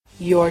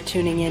You're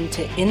tuning in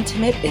to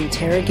Intimate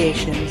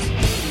Interrogations.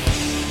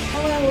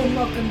 Hello and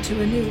welcome to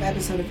a new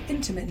episode of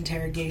Intimate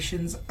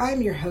Interrogations.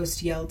 I'm your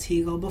host, Yell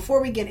Teagle. Before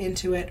we get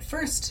into it,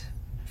 first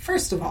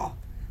of all,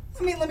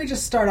 let me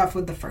just start off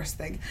with the first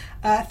thing.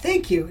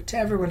 Thank you to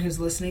everyone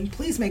who's listening.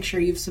 Please make sure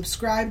you've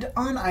subscribed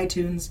on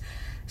iTunes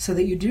so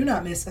that you do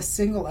not miss a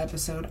single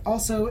episode.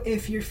 Also,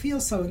 if you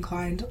feel so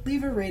inclined,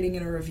 leave a rating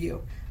and a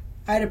review.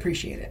 I'd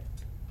appreciate it.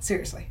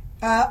 Seriously.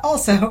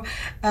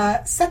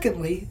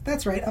 Secondly,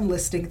 that's right, I'm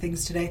listing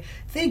things today.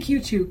 Thank you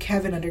to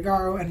Kevin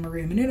Undergaro and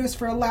Maria Menounos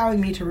for allowing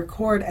me to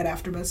record at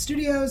AfterBuzz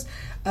Studios.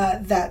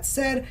 That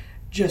said,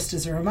 just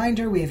as a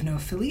reminder, we have no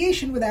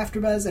affiliation with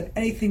AfterBuzz, and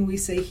anything we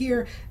say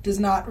here does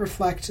not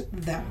reflect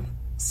them.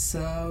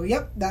 So,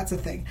 yep, that's a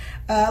thing.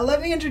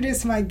 Let me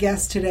introduce my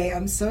guest today.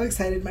 I'm so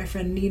excited. My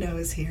friend Nino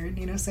is here.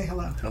 Nino, say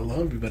hello.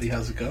 Hello, everybody.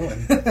 How's it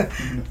going?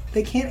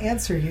 They can't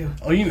answer you.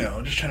 Oh,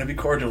 just trying to be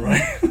cordial,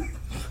 right?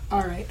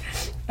 All right.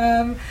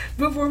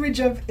 Before we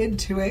jump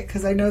into it,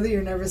 because I know that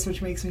you're nervous,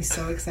 which makes me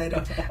so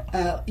excited,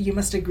 you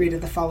must agree to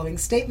the following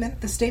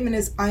statement. The statement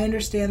is, I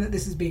understand that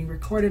this is being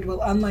recorded,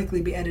 will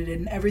unlikely be edited,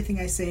 and everything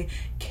I say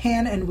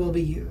can and will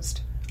be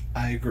used.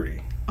 I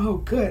agree. Oh,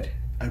 good.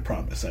 I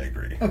promise, I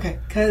agree. Okay,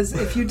 because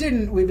if you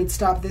didn't, we would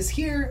stop this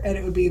here, and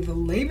it would be the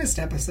lamest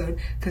episode,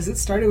 because it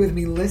started with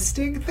me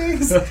listing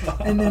things,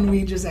 and then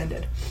we just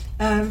ended.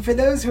 For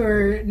those who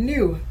are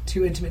new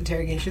to Intimate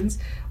Interrogations,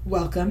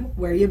 welcome,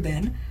 where you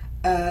been?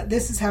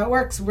 This is how it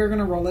works. We're going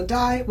to roll a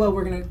die. Well,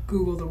 we're going to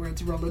Google the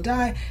words roll a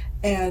die,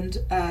 and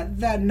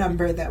that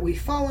number that we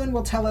fall on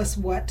will tell us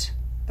what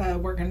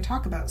we're going to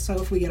talk about.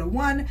 So if we get a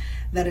 1,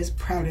 that is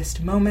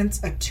proudest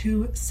moments, a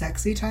 2,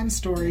 sexy time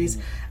stories,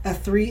 a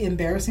 3,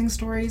 embarrassing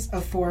stories, a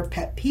 4,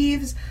 pet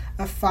peeves,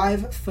 a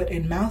 5, foot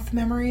in mouth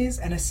memories,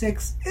 and a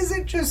 6, is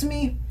it just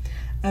me?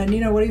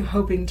 Nino, what are you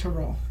hoping to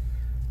roll?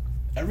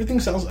 Everything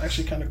sounds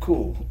actually kind of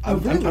cool.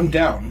 Really? I'm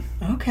down.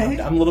 Okay.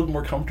 I'm a little bit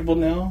more comfortable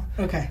now.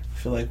 Okay. I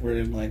feel like we're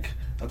in like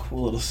a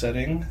cool little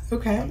setting.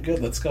 Okay. I'm good.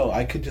 Let's go.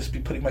 I could just be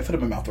putting my foot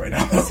in my mouth right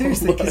now.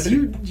 Seriously, because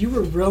you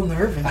were real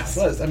nervous.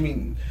 I was. I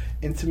mean,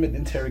 Intimate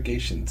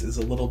Interrogations is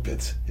a little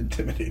bit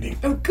intimidating.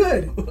 Oh,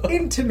 good.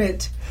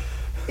 Intimate.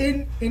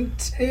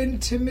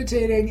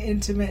 Intimidating,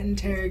 intimate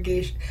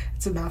interrogation.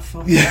 It's a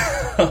mouthful.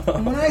 Yeah.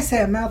 And when I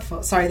say a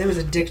mouthful, sorry, there was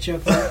a dick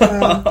joke there.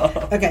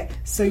 Okay,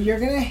 so you're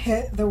going to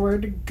hit the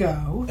word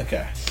go.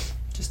 Okay.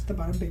 Just the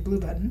bottom big blue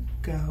button.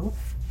 Go.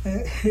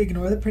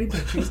 Ignore the pretty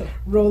pictures.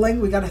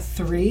 Rolling, we got a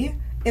 3.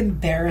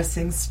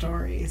 Embarrassing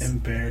stories.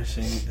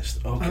 Embarrassing.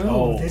 Okay.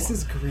 Oh, this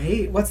is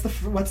great. What's that?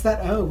 What's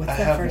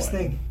that first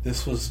thing?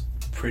 This was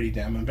pretty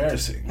damn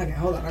embarrassing. Okay,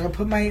 hold on. I'm going to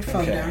put my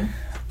phone down.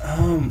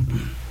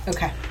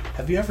 Okay.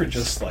 Have you ever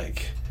just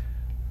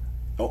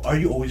are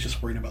you always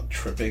just worried about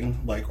tripping,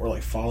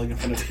 or falling in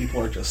front of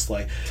people, or just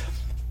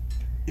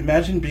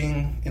imagine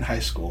being in high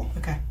school,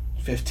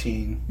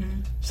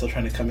 15, still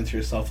trying to come into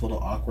yourself, a little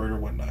awkward or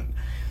whatnot.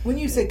 When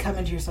you say come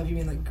into yourself, you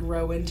mean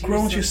grow into yourself?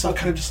 Grow into yourself,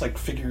 kind of just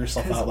figure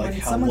yourself out, how it looks.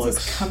 When someone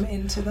says come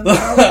into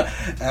themselves,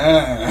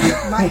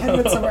 my head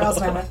went somewhere else,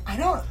 and I went, I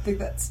don't think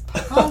that's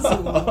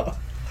possible.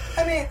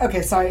 I mean,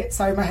 okay, sorry,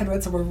 my head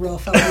went somewhere real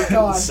funny.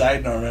 Go on.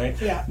 Side note,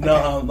 right? Yeah.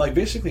 No,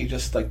 basically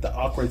just the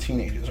awkward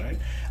teenagers, right?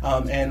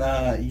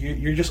 And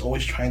you're just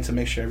always trying to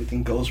make sure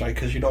everything goes right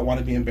because you don't want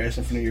to be embarrassed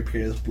in front of your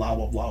peers, blah,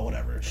 blah, blah,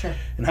 whatever. Sure.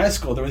 In high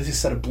school, there was this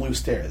set of blue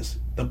stairs.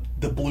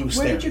 The blue stairs.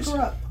 Where did you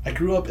grow up? I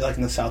grew up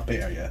in the South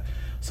Bay area.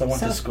 So I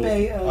went to school.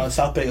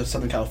 South Bay of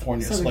Southern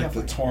California.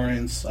 The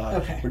Torrance,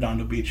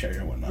 Redondo Beach area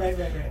and whatnot. Right.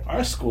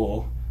 Our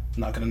school, I'm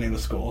not going to name the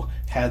school,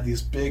 had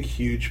these big,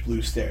 huge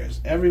blue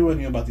stairs. Everyone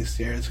knew about these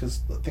stairs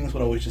because things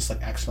would always just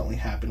accidentally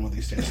happen with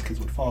these stairs. Kids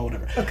would fall,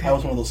 whatever. Okay. I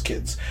was one of those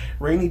kids.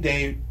 Rainy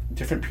day,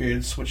 different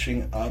periods,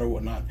 switching out or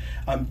whatnot.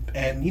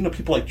 And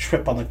people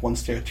trip on one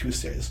stair, 2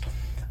 stairs.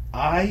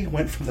 I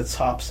went from the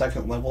top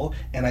second level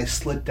and I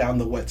slid down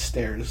the wet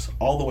stairs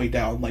all the way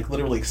down,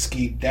 literally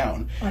skied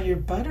down. On your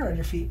butt or on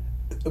your feet?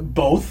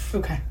 Both.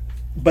 Okay.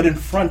 But in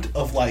front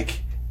of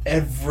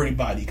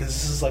everybody, because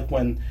this is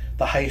when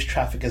the highest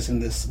traffic is in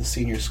the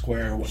senior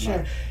square or whatnot.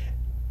 Sure.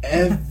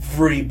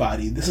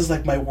 Everybody. This is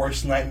my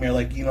worst nightmare.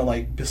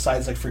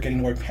 Besides forgetting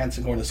to wear pants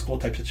and going to school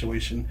type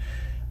situation.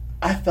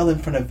 I fell in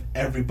front of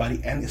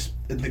everybody, and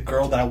the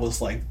girl that I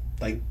was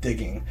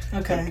digging.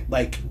 Okay.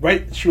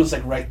 Right. She was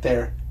right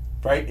there,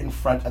 right in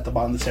front at the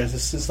bottom of the stairs.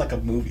 This is a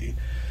movie,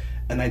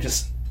 and I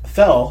just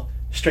fell,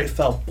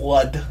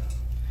 blood.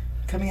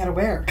 Coming out of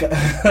where?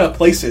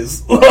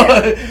 Places.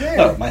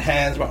 Where? My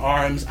hands, my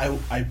arms.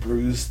 I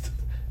bruised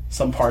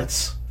some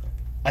parts.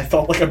 I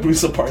felt like I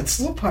bruised some parts.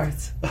 What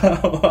parts?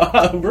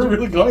 We're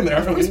really going there.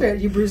 Of course,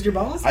 you bruised your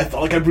balls? I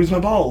felt like I bruised my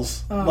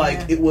balls. Oh,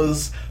 man. It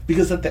was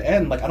because at the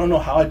end, I don't know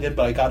how I did,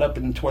 but I got up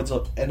and towards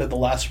the end of the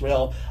last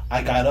rail,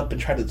 I got up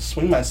and tried to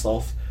swing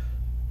myself,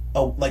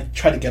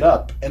 try to get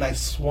up, and I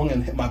swung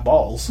and hit my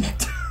balls.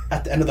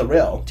 At the end of the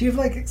rail. Do you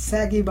have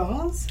saggy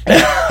balls?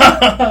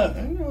 I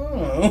don't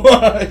know.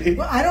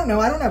 Well, I don't know.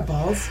 I don't have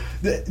balls.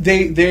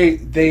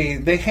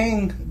 They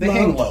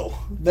hang low.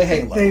 They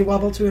hang low. They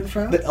wobble to and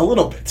fro? A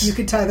little bit. You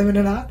could tie them in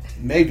a knot?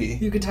 Maybe.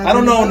 You could tie I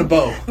them don't know in a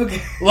bow.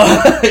 Okay.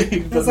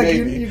 But like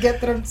maybe. you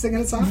get that I'm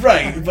singing a song?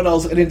 Right. But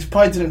and it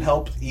probably didn't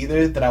help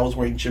either that I was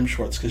wearing gym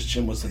shorts because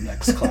gym was the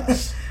next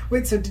class.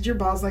 Wait, so did your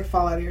balls like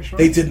fall out of your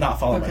shorts? They did not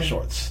fall out of my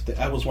shorts.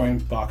 I was wearing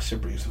boxer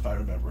briefs, if I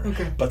remember.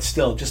 Okay. But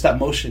still, just that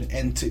motion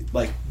and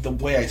the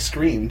way I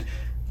screamed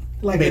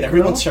like made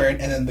everyone turn,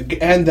 and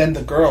then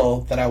the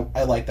girl that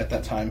I liked at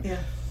that time. Yeah.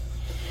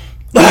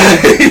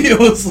 It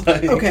was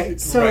like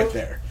right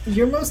there.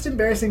 Your most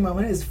embarrassing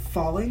moment is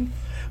falling?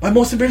 My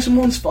most embarrassing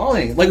moment is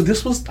falling. Like,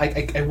 this was...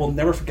 I will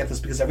never forget this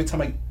because every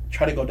time I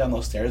try to go down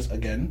those stairs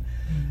again,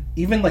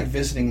 even, like,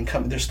 visiting and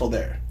coming... They're still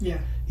there. Yeah.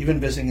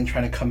 Even visiting and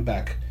trying to come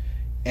back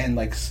and,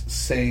 like,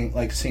 seeing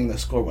the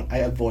score when I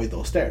avoid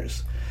those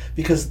stairs.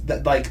 Because,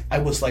 that, like, I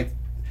was, like...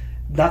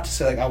 Not to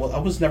say, like, I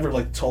was never,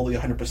 like, totally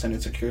 100%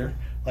 insecure.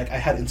 Like, I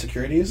had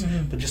insecurities,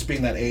 but just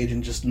being that age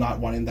and just not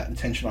wanting that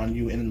attention on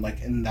you in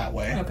that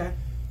way. Okay.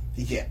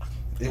 Yeah.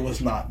 It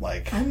was not,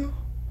 like...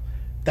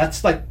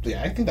 That's like,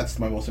 I think that's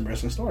my most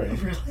embarrassing story.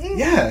 Really?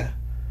 Yeah.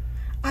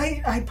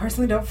 I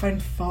personally don't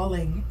find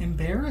falling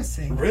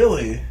embarrassing.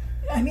 Really?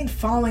 I mean,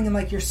 falling and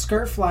like your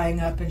skirt flying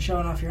up and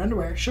showing off your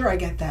underwear. Sure, I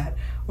get that.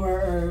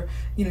 Or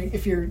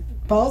if your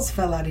balls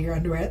fell out of your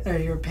underwear or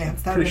your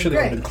pants, that would be great. Pretty sure they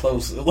would have been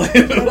close.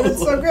 That's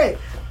so great.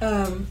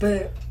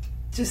 But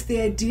just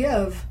the idea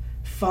of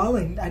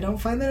falling, I don't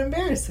find that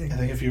embarrassing. I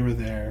think if you were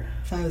there.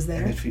 If I was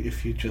there. And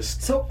if you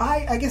just... So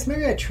I guess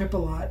maybe I trip a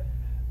lot.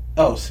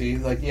 Oh, see,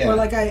 like, yeah. Or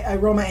like I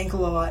roll my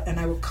ankle a lot and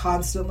I will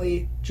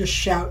constantly just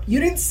shout, "You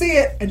didn't see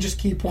it!" and just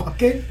keep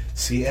walking.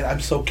 See, and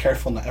I'm so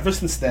careful now. Ever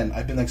since then,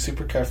 I've been like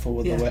super careful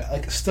with the way,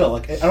 like, still,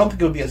 like, I don't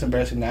think it would be as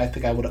embarrassing now. I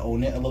think I would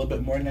own it a little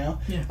bit more now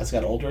as I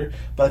got older.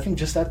 But I think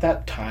just at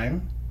that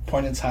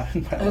point in time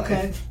in my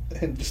life,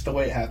 and just the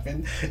way it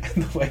happened,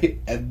 and the way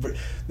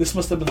this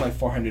must have been like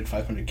 400,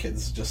 500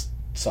 kids just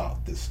saw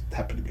this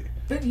happen to me.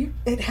 But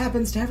it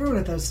happens to everyone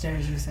at those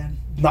stairs, you said.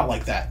 Not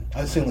like that.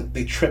 I was saying like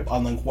they trip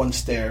on like one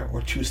stair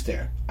or two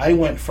stair. I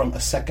went from a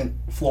second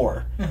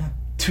floor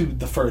to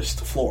the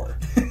first floor.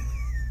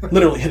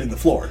 Literally hitting the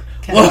floor.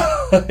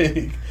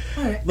 Okay.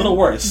 Like, little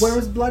worse. Where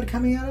was blood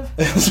coming out of?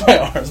 It was my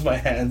arms, my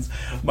hands,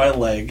 my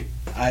leg.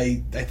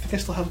 I think I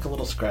still have like a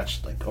little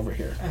scratch like over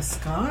here. A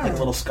scar? Like a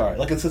little scar.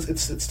 Like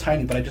it's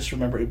tiny, but I just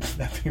remember it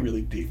being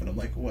really deep and I'm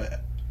like,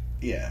 what?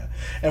 Yeah,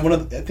 and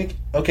I think,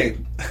 okay,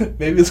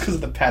 maybe it's because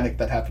of the panic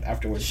that happened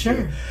afterwards. Sure.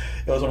 Too.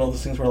 It was one of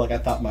those things where, like, I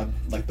thought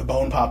the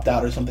bone popped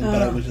out or something,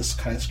 but I was just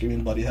kind of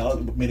screaming bloody hell.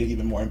 It made it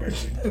even more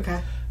embarrassing. Okay.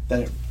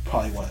 Than it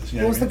probably was.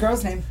 What was the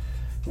girl's name?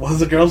 What was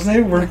the girl's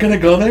name? We're going to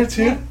go there,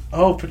 too? Yeah.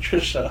 Oh,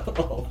 Patricia.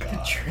 Oh, God.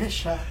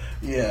 Patricia.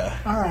 Yeah.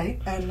 All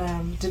right,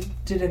 and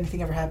did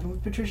anything ever happen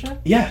with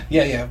Patricia? Yeah.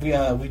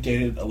 We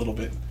dated a little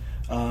bit.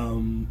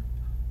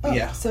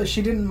 Yeah. So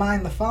she didn't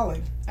mind the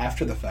falling?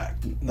 After the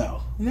fact,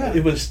 no. Yeah.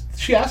 It was.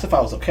 She asked if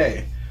I was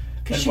okay,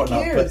 and she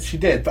whatnot, cares. But she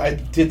did. But I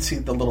did see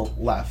the little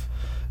laugh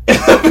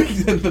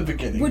in the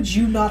beginning. Would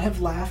you not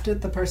have laughed at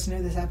the person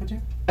who this happened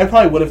to? I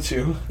probably would have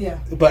too. Yeah.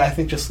 But I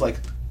think just like,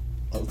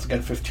 once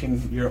again, 14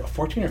 or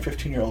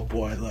 15-year-old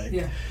boy, like,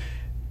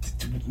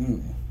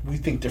 we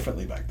think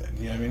differently back then.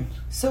 You know what I mean?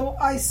 So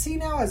I see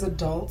now as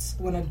adults,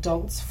 when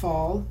adults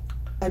fall,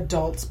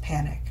 adults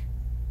panic.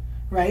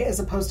 Right? As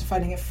opposed to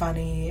finding it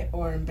funny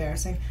or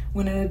embarrassing.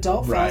 When an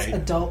adult falls,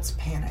 adults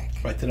panic.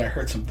 Right. Did I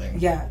hurt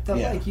something? Yeah.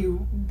 Like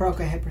you broke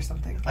a hip or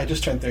something. I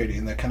just turned 30,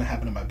 and that kind of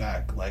happened in my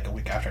back, like, a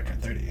week after I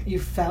turned 30. You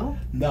fell?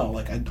 No,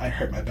 like, I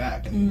hurt my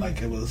back, and,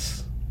 like, it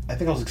was... I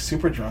think I was, like,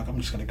 super drunk. I'm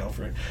just going to go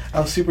for it. I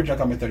was super drunk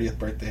on my 30th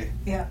birthday.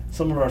 Yeah.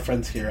 Some of our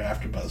friends here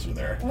at AfterBuzz were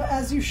there. Well,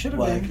 as you should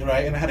have been.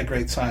 Right? And I had a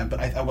great time, but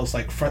I was,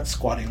 like, front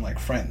squatting like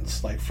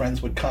friends. Like,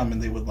 friends would come,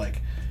 and they would,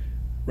 like...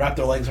 wrap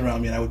their legs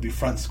around me and I would be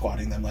front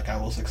squatting them like I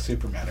was like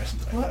Superman or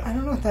something like that. I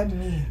don't know what that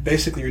means.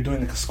 Basically you're doing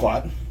like a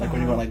squat, like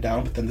when you're going like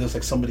down, but then there's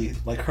like somebody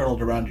like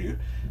hurled around you.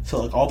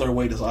 So like all their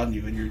weight is on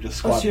you and you're just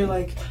squatting. So you're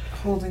like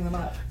holding them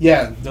up.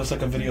 Yeah, there's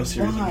like a video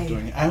series of me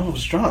doing it. I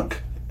was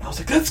drunk. I was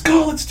like, let's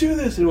go, let's do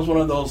this. It was one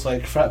of those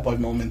like frat boy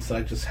moments that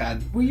I just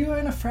had. Were you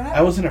in a frat?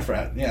 I was in a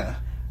frat, yeah.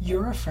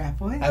 You're a frat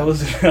boy? I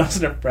was in a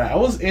frat.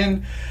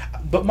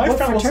 But my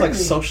frat was like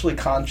socially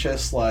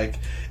conscious, like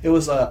it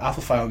was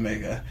Alpha Phi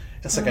Omega.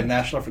 It's like a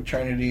national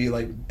fraternity,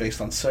 like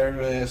based on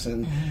service,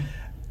 and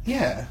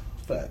yeah.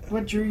 But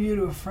what drew you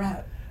to a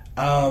frat?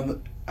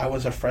 I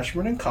was a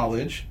freshman in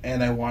college,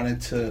 and I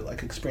wanted to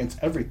like experience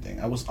everything.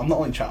 I'm the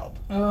only child.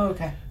 Oh,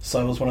 okay. So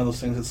it was one of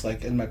those things. It's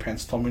like, and my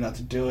parents told me not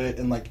to do it.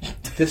 And like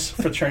this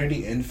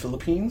fraternity in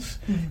Philippines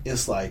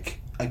is like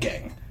a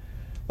gang.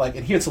 Like,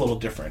 and here it's a little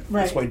different.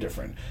 Right. It's way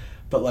different.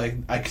 But like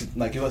I could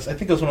like I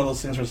think it was one of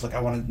those things where it's like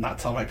I wanted to not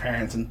tell my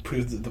parents and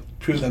prove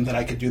them that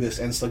I could do this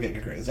and still get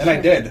good grades, and I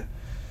did.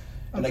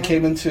 And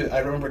I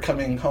remember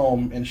coming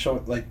home and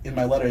showing, like, in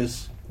my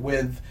letters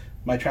with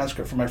my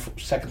transcript from my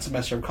second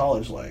semester of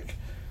college, like,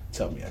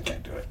 tell me I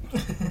can't do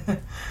it.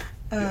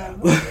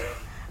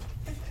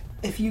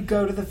 If you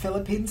go to the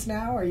Philippines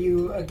now, are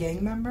you a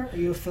gang member? Are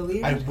you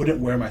affiliated? I wouldn't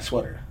wear my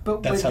sweater.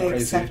 But that's would they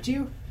accept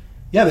you?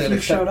 Yeah, if you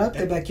showed up,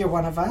 they'd be like, "You're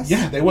one of us."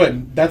 Yeah, they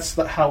would. That's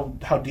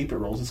how deep it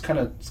rolls. It's kind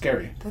of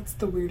scary. That's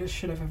the weirdest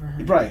shit I've ever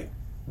heard. Right,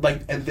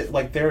 like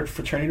like their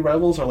fraternity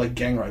rivals are like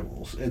gang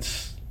rivals.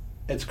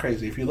 It's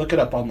crazy. If you look it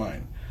up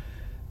online,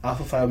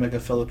 Alpha Phi Omega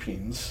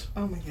Philippines.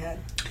 Oh my god.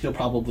 You'll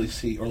probably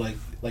see, or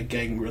like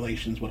gang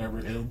relations, whatever.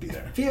 It'll be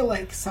there. I feel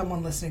like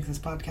someone listening to this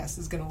podcast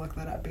is going to look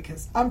that up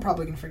because I'm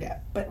probably going to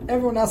forget, but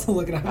everyone else will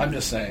look it up. I'm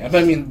just saying.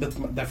 I mean,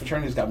 that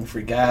fraternity's got me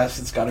free gas.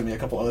 It's got me a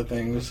couple other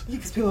things. Yeah,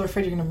 because people are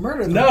afraid you're going to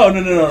murder them.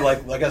 No.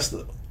 Like I guess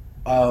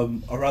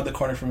around the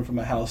corner from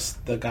my house,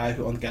 the guy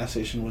who owned the gas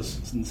station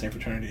was in the same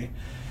fraternity,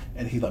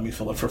 and he let me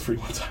fill it for free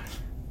one time.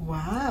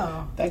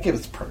 Wow. That gave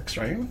its perks,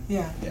 right?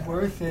 Yeah,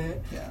 worth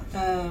it.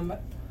 Yeah.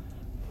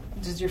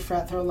 Does your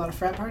frat throw a lot of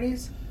frat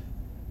parties?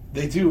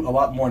 They do a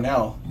lot more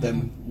now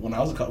than when I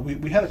was in college.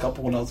 We had a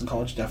couple when I was in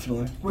college,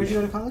 definitely. Where'd you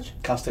go to college?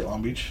 Cal State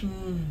Long Beach.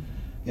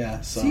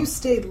 Yeah, so you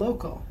stayed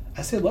local?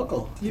 I stayed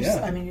local,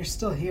 I mean, you're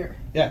still here.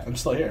 Yeah, I'm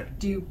still here.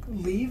 Do you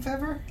leave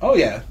ever? Oh,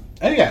 yeah.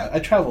 I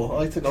travel. I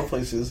like to go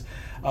places.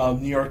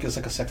 New York is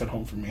like a second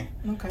home for me.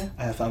 Okay.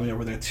 I have family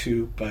over there,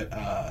 too,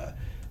 but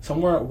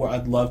somewhere where I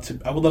would love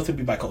to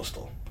be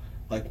bi-coastal.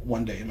 Like,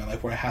 one day in my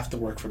life where I have to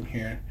work from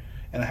here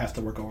and I have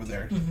to work over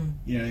there. Mm-hmm.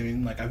 You know what I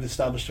mean? Like, I've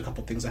established a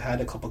couple things. I had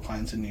a couple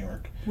clients in New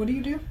York. What do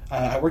you do?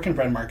 I work in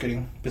brand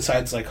marketing,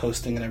 besides, like,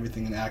 hosting and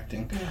everything and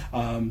acting.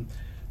 Yeah.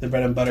 The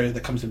bread and butter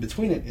that comes in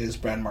between it is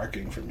brand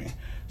marketing for me.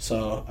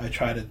 So I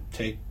try to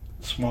take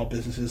small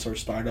businesses or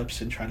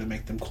startups and try to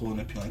make them cool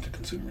and appealing to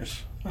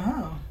consumers.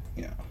 Oh.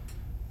 Yeah.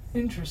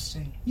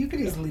 Interesting. You could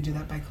easily do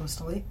that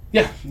bi-coastally.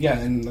 Yeah,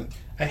 and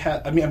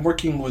I'm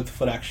working with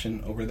Foot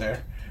Action over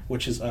there,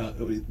 which is,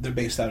 they're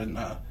based out in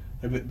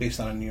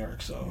New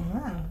York, so.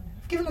 Wow.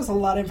 You've given us a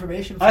lot of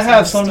information. I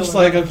have, so I'm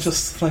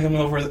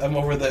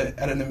over the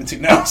anonymity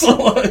now, so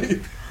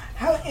like.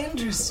 How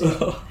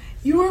interesting.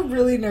 You were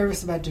really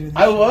nervous about doing this.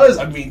 I was.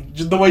 I mean,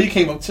 just the way you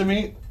came up to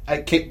me,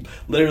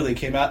 literally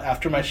came out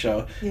after my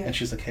show, and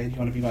she's like, "Hey, do you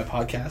want to be my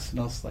podcast?" And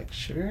I was like,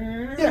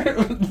 "Sure."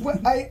 Yeah.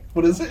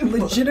 What is it?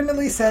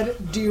 Legitimately said,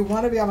 "Do you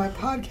want to be on my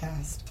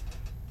podcast?"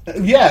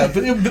 Yeah,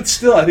 but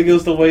still, I think it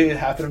was the way it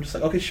happened. I'm just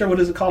like, "Okay, sure.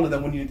 What is it called?" And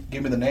then when you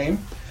gave me the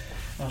name,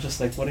 I was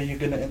just like, "What are you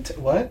gonna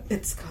what?"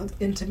 It's called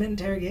Intimate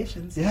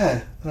Interrogations.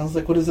 Yeah, and I was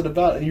like, "What is it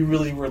about?" And you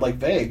really were like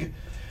vague.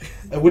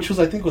 Which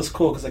I think was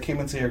cool because I came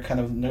into here kind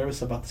of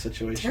nervous about the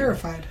situation.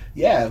 Terrified.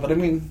 Yeah, but I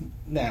mean,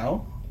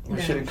 now we're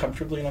sitting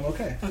comfortably and I'm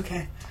okay.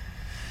 Okay.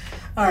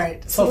 All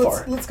right. So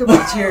let's go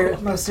back to your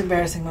most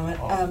embarrassing moment.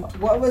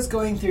 What was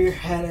going through your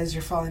head as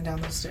you're falling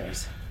down those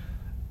stairs?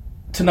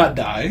 To not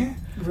die.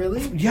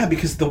 Really? Yeah,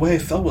 because the way I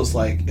felt was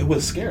like, it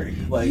was scary.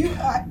 Like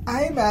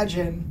I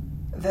imagine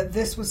that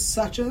this was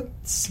such a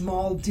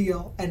small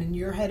deal, and in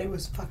your head it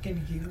was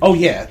fucking huge. Oh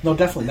yeah, no,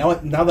 definitely.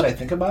 Now that I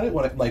think about it,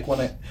 I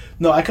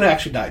could have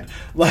actually died,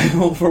 like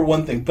for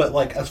one thing. But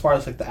like as far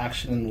as like the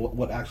action and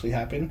what actually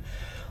happened,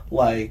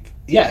 like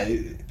yeah,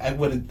 I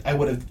would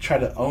have tried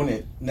to own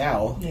it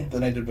now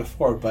than I did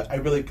before. But I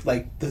really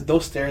like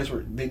those stairs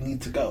they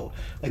need to go.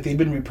 Like they've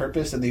been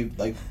repurposed and they've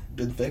like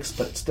been fixed,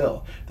 but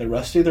still they're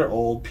rusty, they're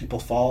old. People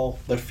fall,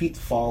 their feet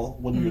fall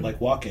when you're like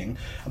walking.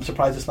 I'm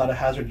surprised it's not a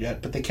hazard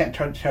yet, but they can't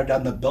tear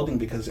down the building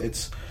because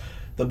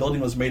the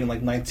building was made in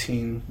like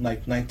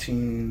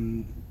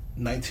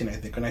 1919 I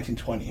think, or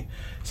 1920.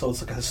 So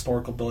it's like a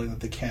historical building that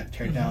they can't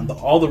tear down.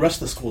 All the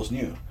rest of the school is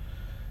new.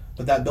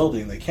 But that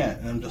building, they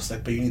can't. And I'm just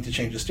like, but you need to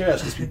change the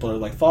stairs because people are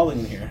like falling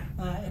in here.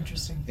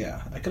 Interesting.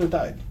 Yeah, I could have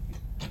died.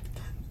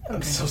 Okay.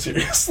 I'm so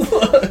serious.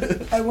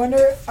 I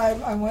wonder,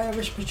 I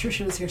wish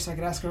Patricia was here so I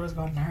could ask her what was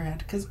going on in her head.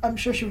 Because I'm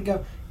sure she would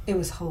go, it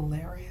was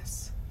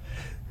hilarious.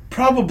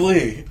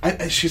 Probably.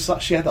 She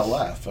had that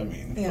laugh, I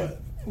mean. Yeah.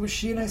 But, was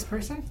she a nice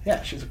person?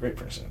 Yeah, she's a great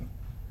person.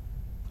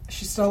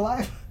 She's still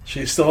alive?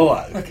 She's still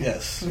alive, okay.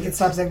 Yes. We can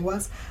stop saying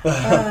was.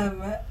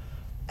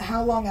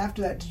 How long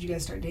after that did you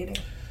guys start dating?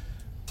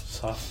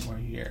 Sophomore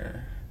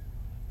year,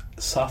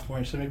 so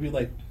maybe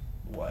like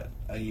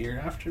a year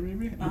after,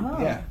 maybe.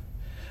 Oh. Yeah,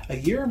 a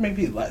year or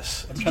maybe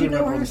less. Did you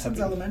know her since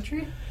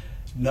elementary?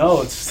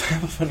 No, it's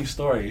kind of a funny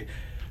story.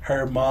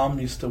 Her mom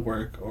used to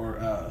work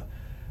or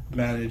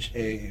manage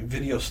a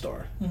video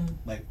store,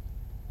 like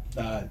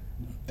in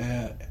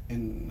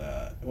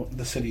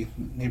the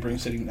neighboring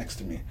city next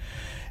to me,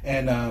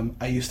 and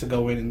I used to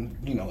go in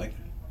and like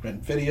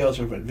rent videos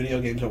or rent video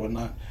games or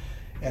whatnot,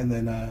 and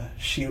then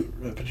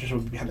Patricia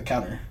would be behind the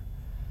counter.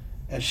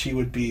 And she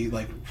would be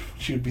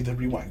the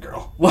rewind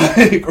girl, or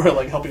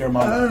helping her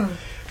mom out.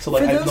 So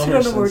for those who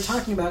don't know what we're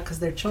talking about, because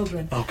they're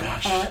children. Oh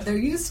gosh. There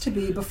used to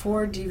be,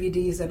 before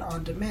DVDs and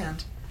on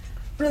demand,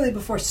 really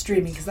before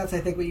streaming, because that's I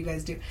think what you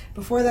guys do.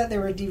 Before that,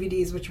 there were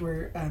DVDs, which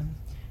were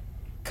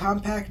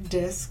compact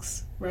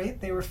discs, right?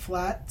 They were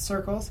flat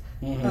circles,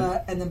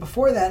 and then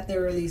before that, there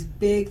were these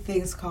big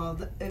things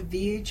called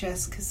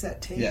VHS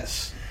cassette tapes.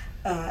 Yes.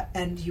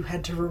 And you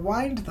had to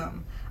rewind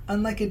them.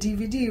 Unlike a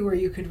DVD where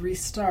you could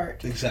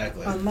restart.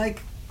 Exactly.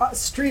 Unlike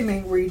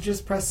streaming where you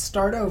just press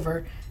start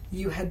over,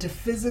 you had to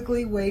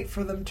physically wait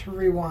for them to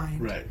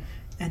rewind. Right.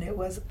 and it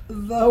was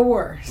the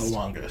worst. The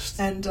longest.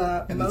 And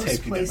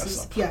most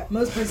places,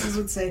 most places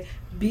would say,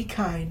 "Be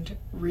kind,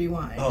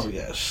 rewind." Oh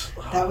yes,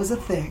 that was a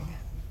thing.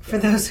 For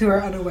those who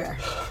are unaware,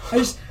 I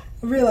just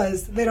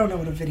realized they don't know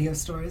what a video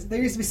store is.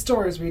 There used to be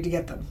stores where you had to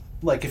get them.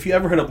 Like, if you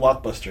ever heard of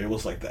Blockbuster, it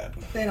was like that.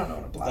 They don't know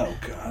what a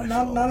Blockbuster. Oh,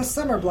 God. Not a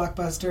summer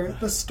Blockbuster,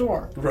 the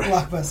store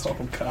Blockbuster.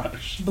 Oh,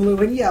 gosh. Blue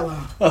and yellow.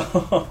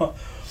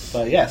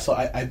 But, yeah, so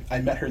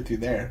I met her through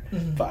there,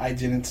 but I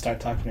didn't start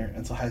talking to her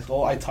until high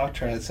school. I talked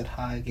to her, I said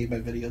hi, gave my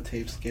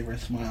videotapes, gave her a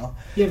smile.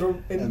 You ever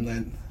and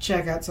then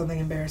check out something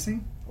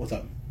embarrassing? What's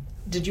up?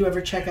 Did you ever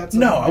check out something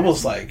No, embarrassing? I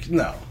was like,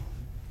 no.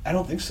 I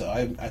don't think so.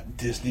 I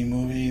Disney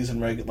movies and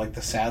like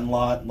The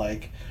Sandlot,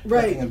 like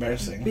nothing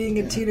embarrassing. Being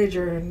a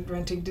teenager and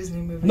renting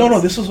Disney movies.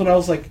 No. This was when I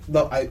was like,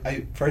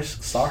 I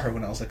first saw her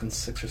when I was like in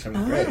 6th or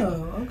 7th grade.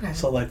 Oh, okay.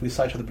 So like we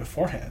saw each other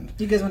beforehand.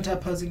 You guys went to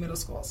opposing middle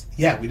schools.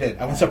 Yeah, we did.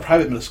 I went to a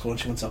private middle school and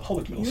she went to a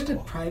public middle school. You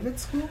went to private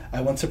school?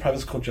 I went to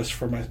private school just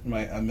for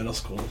my middle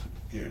school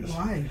years.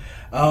 Why?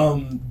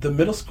 The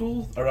middle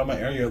school around my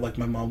area, like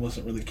my mom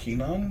wasn't really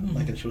keen on,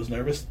 like, and she was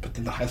nervous. But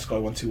then the high school I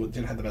went to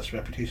didn't have the best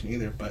reputation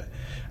either. But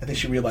I think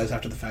she realized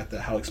after the fact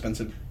that how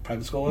expensive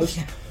private school was.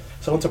 Yeah.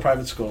 So I went to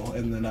private school,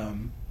 and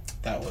then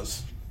that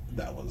was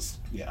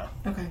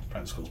okay.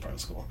 Private school is private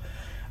school.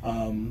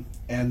 And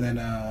then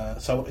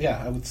so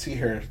yeah, I would see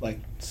her like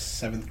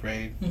 7th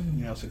grade,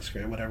 6th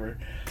grade, whatever,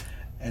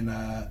 and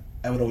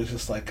I would always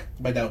just like,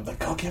 my dad would be like,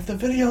 go give the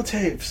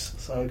videotapes.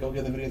 So I would go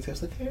give the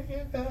videotapes, like, here you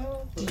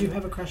go. Did you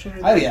have a crush on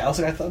her? Oh yeah, I was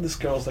like, I thought this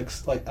girl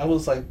was like I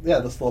was like, yeah,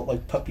 this little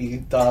like puppy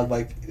dog,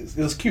 like it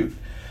was cute.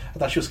 I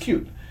thought she was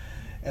cute.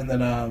 And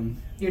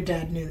then your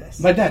dad knew this.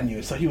 My dad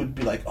knew, so he would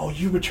be like, oh,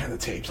 you return the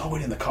tapes, I'll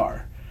wait in the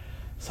car.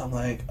 So I'm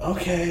like,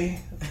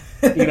 okay.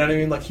 You know what I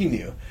mean? Like, he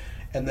knew.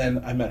 And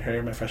then I met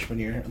her my freshman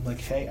year. I'm like,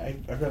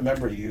 hey, I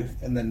remember you.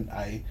 And then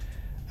I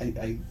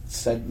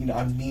said,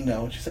 I'm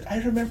Nino. And she's like, I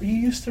remember you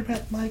used to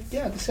rent, like,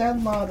 The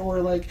Sandlot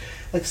or, like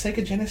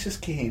Sega Genesis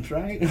games,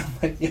 right? And I'm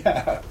like,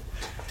 yeah.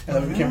 And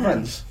then we became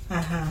friends.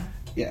 Uh-huh.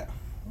 Yeah.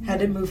 How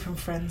did it move from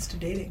friends to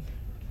dating?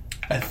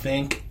 I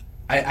think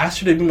I asked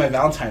her to be my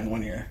Valentine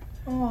one year.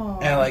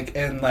 Aww.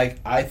 And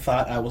I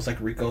thought I was, like,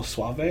 Rico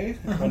Suave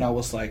when I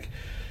was, like,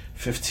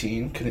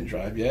 15, couldn't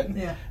drive yet.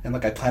 Yeah. And,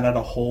 like, I planned out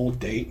a whole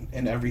date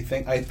and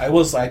everything. I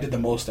did the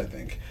most, I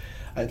think.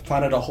 I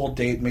planned out a whole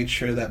date, made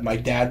sure that my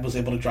dad was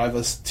able to drive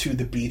us to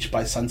the beach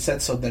by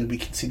sunset, so then we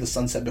could see the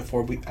sunset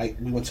before we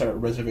went to our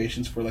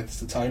reservations for, like,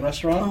 this Italian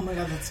restaurant. Oh my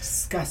god, that's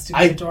disgusting.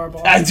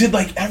 Adorable. I did,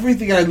 like,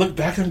 everything, and I look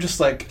back and I'm just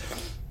like,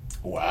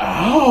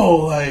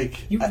 wow,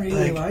 like... You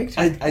really liked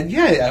her?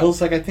 I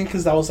was like, I think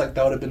because that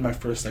would have been my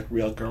first, like,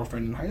 real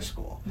girlfriend in high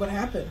school. What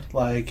happened?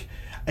 Like,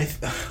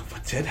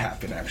 what did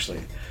happen,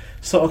 actually?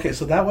 So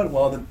that went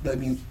well.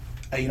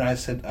 I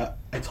said,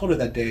 I told her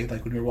that day,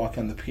 like, when we were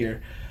walking on the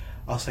pier,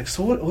 I was like,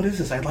 so what is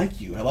this? I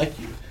like you.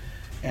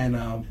 And,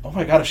 oh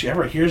my god, if she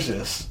ever hears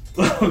this,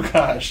 oh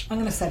gosh. I'm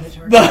going to send it to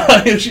her.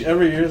 If she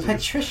ever hears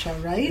Patricia,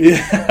 this. right?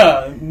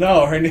 Yeah.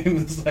 No, her name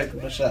is, like,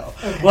 Michelle.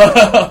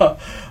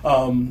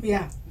 Okay.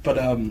 Yeah. But,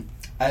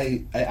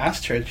 I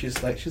asked her, and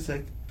she's like,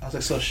 I was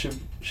like, so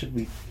should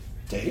we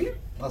date?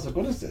 I was like,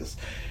 what is this?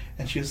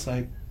 And she was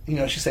like,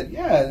 she said,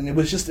 yeah, and it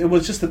was just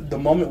the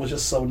moment was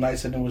just so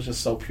nice, and it was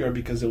just so pure,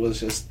 because it was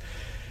just,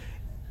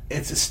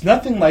 it's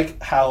nothing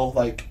like how,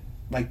 like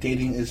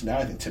dating is now,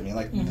 I think, to me.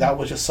 Like, that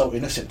was just so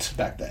innocent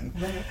back then.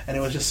 Right. And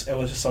it was just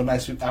so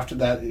nice. After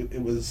that,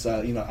 it was,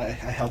 I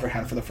held her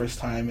hand for the first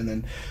time, and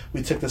then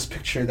we took this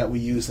picture that we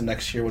used the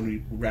next year when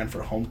we ran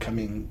for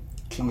homecoming,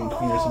 king and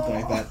queen or something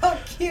like that. Oh,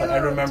 cute. But I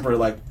remember,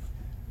 like,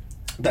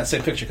 that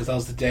same picture, because that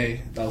was the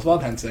day, that was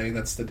Valentine's Day,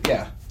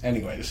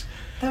 anyways.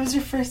 That was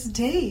your first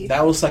date.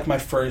 That was, like, my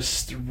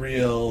first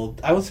real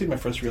date.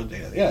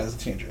 Yeah, as a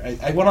teenager.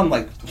 I went on,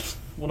 like,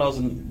 when I was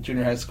in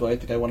junior high school, I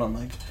think I went on,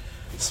 like,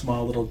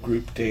 small little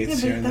group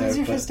dates here and there. That was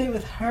your first date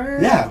with her?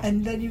 Yeah.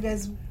 And then you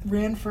guys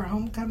ran for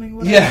homecoming?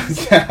 Did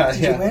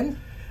you win?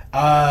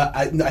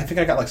 I think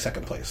I got, like,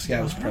 second place.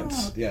 Yeah, it was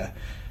Prince. Yeah.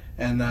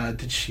 And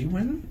did she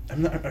win?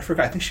 I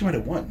forgot. I think she might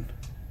have won.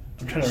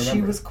 I'm trying to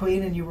remember. She was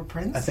queen and you were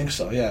Prince? I think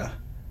so, yeah.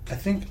 I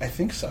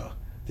think so.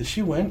 Did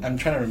she win? I'm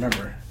trying to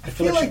remember. I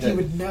feel like you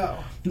would know.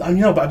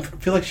 No, but I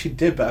feel like she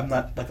did, but I'm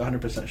not, like,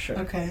 100% sure.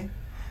 Okay.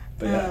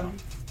 But yeah.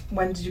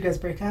 When did you guys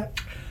break up?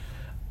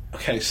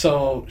 Okay,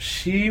 so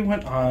she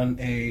went on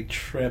a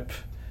trip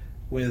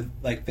with,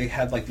 like, they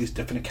had, like, these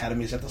different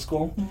academies at the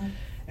school,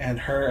 and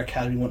her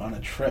academy went on a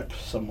trip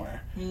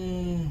somewhere,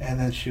 and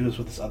then she was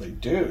with this other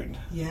dude.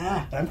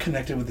 Yeah. And I'm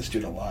connected with this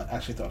dude a lot,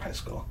 actually, throughout high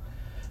school,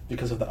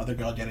 because of the other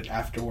girl I dated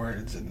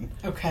afterwards, and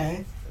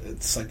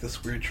it's, like,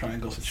 this weird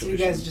triangle situation.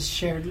 So you guys just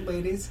shared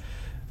ladies?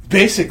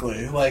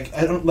 Basically, like,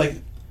 I don't, like...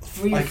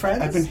 Were you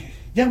friends?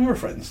 Yeah, we were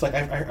friends. Like,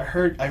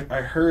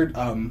 I heard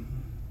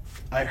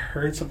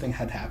something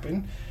had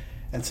happened,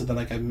 and so then,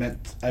 like,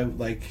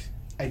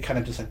 I kind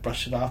of just, like,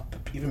 brushed it off. But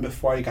even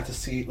before I got to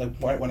see, like,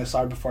 when I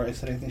saw her before I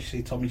said anything,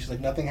 she told me, she's like,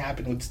 nothing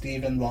happened with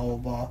Steven, blah, blah,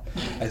 blah.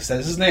 I said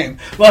his name.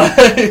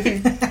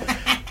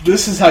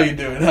 this is how you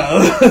do it,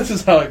 huh? This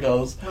is how it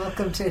goes.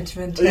 Welcome to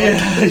Intimate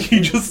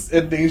Interrogations. Yeah,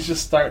 and things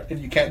just start, and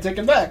you can't take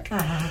it back.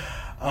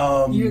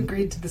 You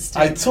agreed to the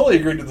story. I totally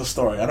agreed to the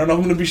story. I don't know if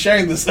I'm going to be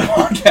sharing this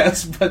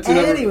podcast, but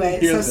anyway,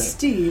 so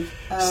Steve.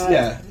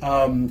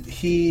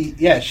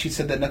 She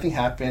said that nothing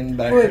happened.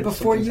 But wait,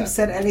 before you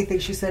said anything,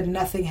 she said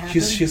nothing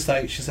happened. She's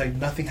like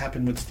nothing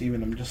happened with Steve,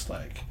 and I'm just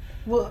like,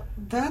 well,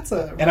 that's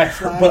a. And I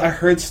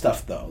heard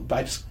stuff though, but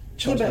I just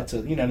chose not to.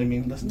 You know what I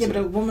mean? Listen to but it.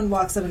 a woman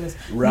walks up and goes,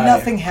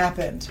 nothing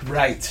happened.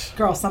 Right,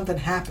 girl, something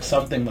happened.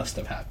 Something must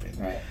have happened.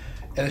 Right.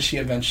 And then she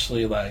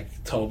eventually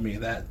told me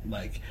that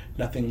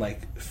nothing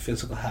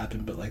physical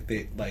happened, but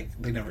they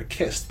never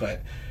kissed,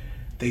 but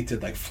they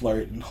did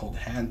flirt and hold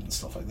hands and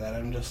stuff like that.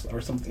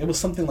 Or something. It was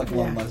something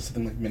along the lines of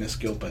something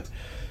minuscule, but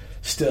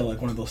still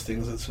one of those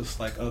things that's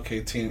just okay,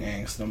 teen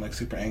angst. And I'm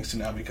super angsty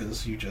now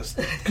because you just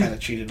kind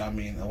of cheated on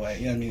me in a way.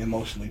 You know what I mean?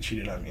 Emotionally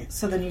cheated on me.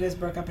 So then you guys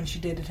broke up and she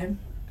dated him?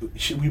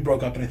 We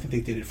broke up and I think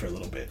they dated for a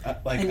little bit.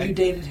 And you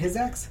dated his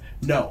ex?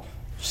 No.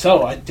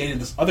 So I dated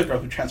this other girl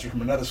who transferred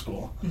from another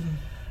school. Mm-hmm.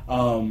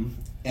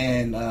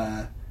 And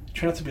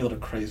turned out to be a little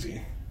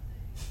crazy,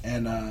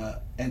 and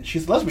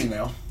she's lesbian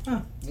now.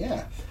 Oh.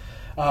 Yeah.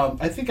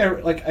 I think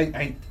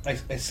I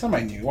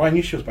semi knew. Well, I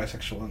knew she was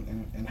bisexual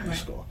in high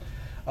school,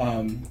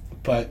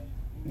 but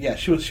yeah,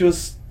 she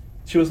was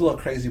a little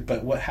crazy.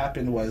 But what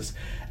happened was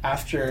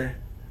after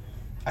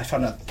I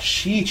found out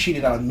she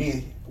cheated on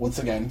me once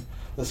again.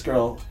 This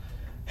girl,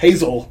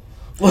 Hazel.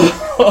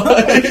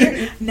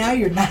 Now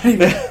you're not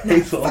even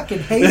Hazel. Fucking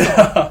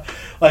Hazel.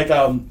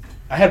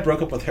 I had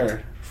broke up with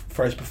her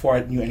first before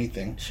I knew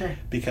anything. Sure.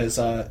 Because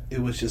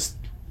it was just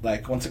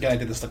once again I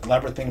did this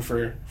elaborate thing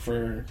for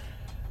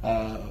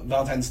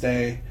Valentine's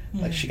Day.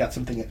 Mm-hmm. She got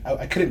something.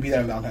 I couldn't be there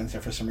on Valentine's Day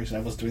for some reason.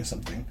 I was doing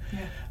something.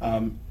 Yeah.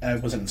 And I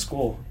wasn't in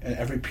school. And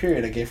every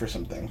period I gave her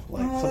something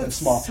something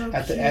small. So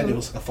At the end it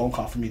was a phone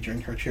call from me during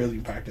her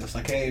cheerleading practice.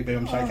 Hey babe,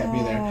 I'm sorry I can't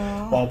be there.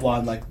 Blah blah.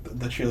 And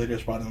the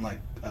cheerleaders brought in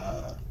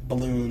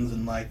balloons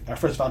and our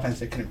first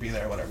Valentine's Day couldn't be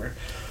there or whatever.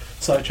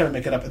 So I tried to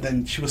make it up, and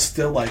then she was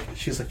still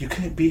she's you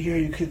couldn't be here,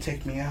 you couldn't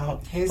take me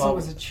out. Hazel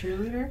was a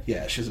cheerleader?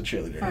 Yeah, she's a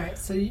cheerleader. All right,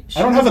 so I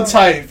don't have a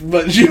type,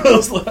 but she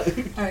was all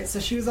right,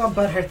 so she was all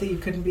butthurt that you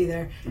couldn't be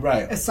there.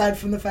 Right. Aside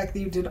from the fact that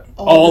you did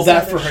all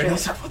that for her. Shit. And I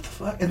was what the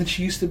fuck? And then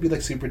she used to be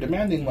super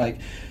demanding,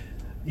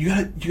 you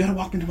gotta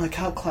walk me to my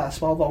calc class,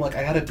 blah blah.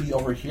 I gotta be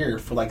over here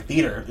for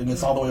theater, and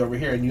it's all the way over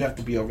here, and you have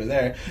to be over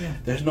there. Yeah.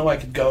 There's no way I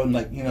could go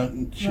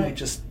and she was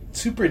just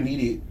super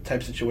needy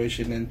type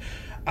situation, and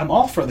I'm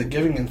all for the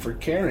giving and for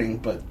caring,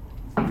 but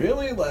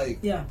really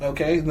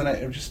okay. And then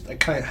I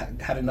kind of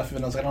had enough of it.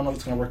 And I was I don't know if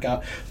it's gonna work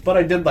out, but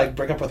I did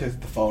break up with her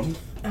through the phone.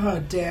 Oh,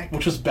 dick.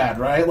 Which was bad,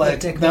 right?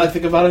 Now I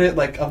think about it,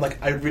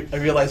 I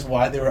realized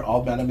why they were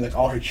all mad at me.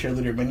 All her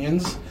cheerleader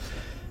minions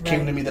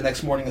came to me the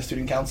next morning at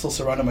student council,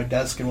 surrounded my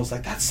desk, and was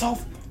that's so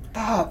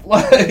stop.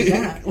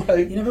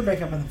 You never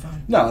break up on the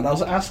phone. No, and I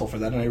was an asshole for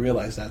that, and I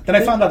realized that. Then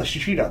I found out that she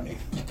cheated on me.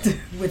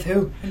 With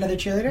who? Another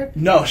cheerleader?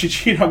 No, she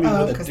cheated on me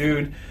with a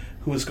dude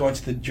who was going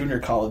to the junior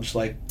college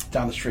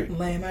down the street.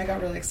 Lame. I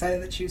got really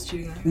excited that she was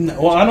cheating on me.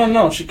 No, well, I don't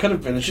know. She could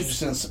have been, and she just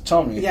didn't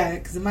tell me. Yeah,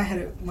 because in my head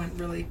it went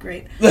really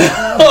great.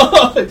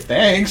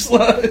 Thanks.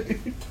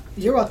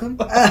 You're welcome.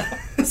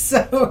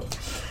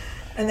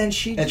 And then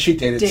she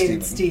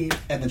dated Steve.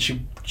 And then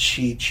she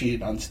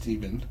cheated on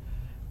Steven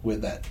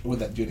with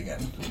that dude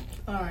again.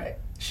 All right.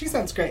 She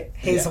sounds great.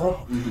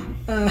 Hazel.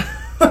 Yeah.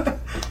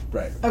 Mm-hmm.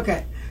 Right.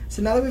 Okay.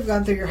 So now that we've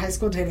gone through your high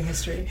school dating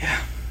history.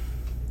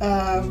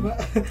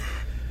 Yeah.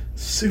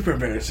 Super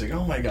embarrassing.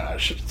 Oh my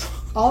gosh.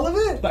 All of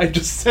it? I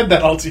just said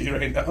that all to you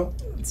right now.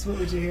 That's what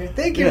we do here.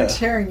 Thank you for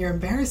sharing your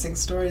embarrassing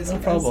stories. No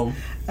problem.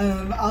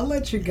 I'll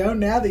let you go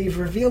now that you've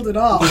revealed it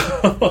all.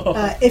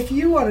 If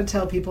you want to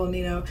tell people,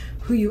 Nino,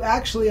 who you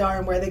actually are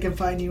and where they can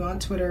find you on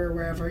Twitter or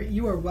wherever,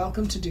 you are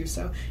welcome to do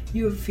so.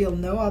 You feel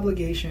no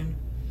obligation.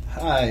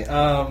 Hi.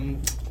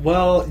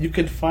 Well, you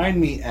can find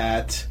me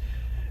at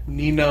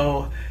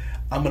Nino.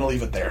 I'm going to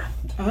leave it there.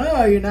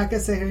 Oh, you're not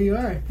going to say who you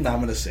are? No, I'm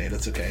going to say it.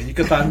 It's okay. You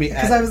can find me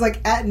because I was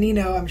at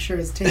Nino, I'm sure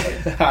is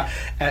taken.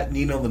 At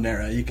Nino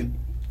Lanera. You can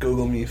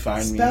Google me,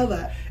 find me. Spell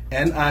that.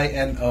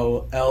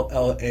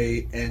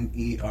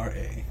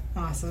 NinoLlanera.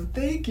 Awesome.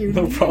 Thank you,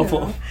 No Nino.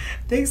 problem.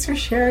 Thanks for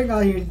sharing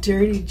all your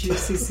dirty,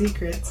 juicy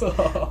secrets.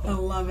 I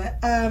love it.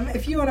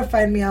 If you want to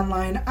find me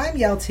online, I'm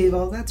Yell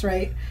Teagle. That's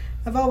right.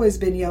 I've always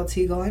been Yell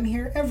Teagle. I'm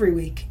here every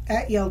week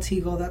at Yell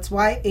Teagle. That's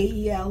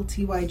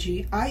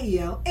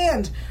YAELTYGIEL.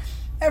 And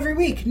every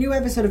week, new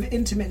episode of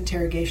Intimate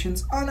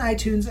Interrogations on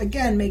iTunes.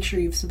 Again, make sure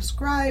you've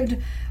subscribed,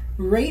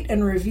 rate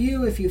and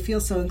review if you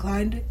feel so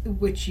inclined,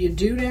 which you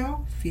do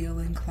now. Feel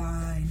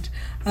inclined.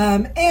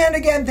 And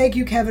again, thank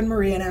you, Kevin,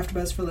 Maria, and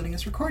AfterBuzz for letting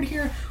us record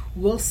here.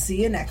 We'll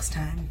see you next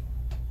time.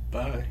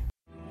 Bye.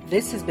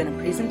 This has been a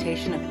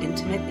presentation of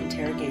Intimate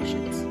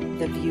Interrogations.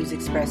 The views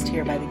expressed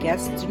here by the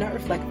guests do not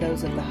reflect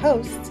those of the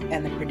hosts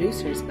and the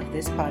producers of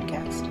this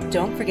podcast.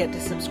 Don't forget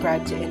to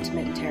subscribe to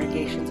Intimate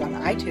Interrogations on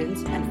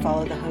iTunes and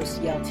follow the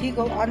host Yell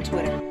Teagle on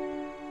Twitter.